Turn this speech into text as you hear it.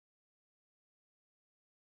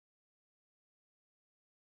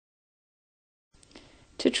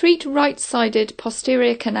To treat right-sided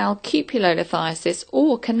posterior canal cupulolithiasis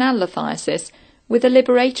or canal lithiasis with a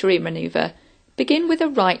liberatory manoeuvre, begin with a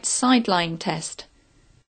right sideline test.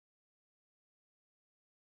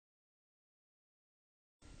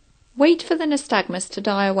 Wait for the nystagmus to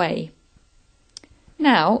die away.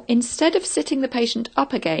 Now, instead of sitting the patient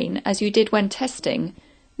up again as you did when testing,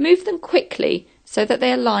 move them quickly so that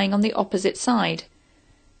they are lying on the opposite side.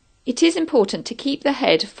 It is important to keep the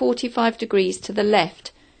head 45 degrees to the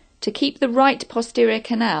left to keep the right posterior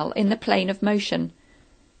canal in the plane of motion.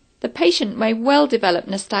 The patient may well develop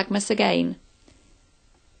nystagmus again.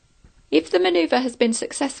 If the manoeuvre has been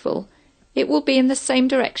successful, it will be in the same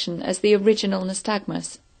direction as the original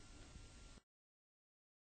nystagmus.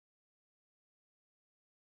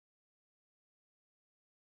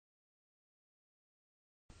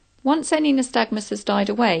 Once any nystagmus has died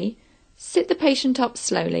away, sit the patient up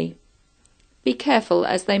slowly. Be careful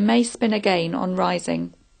as they may spin again on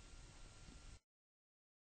rising.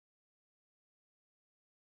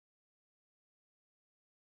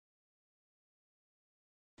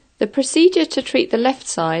 The procedure to treat the left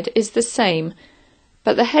side is the same,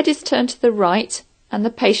 but the head is turned to the right and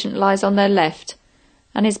the patient lies on their left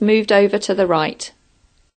and is moved over to the right.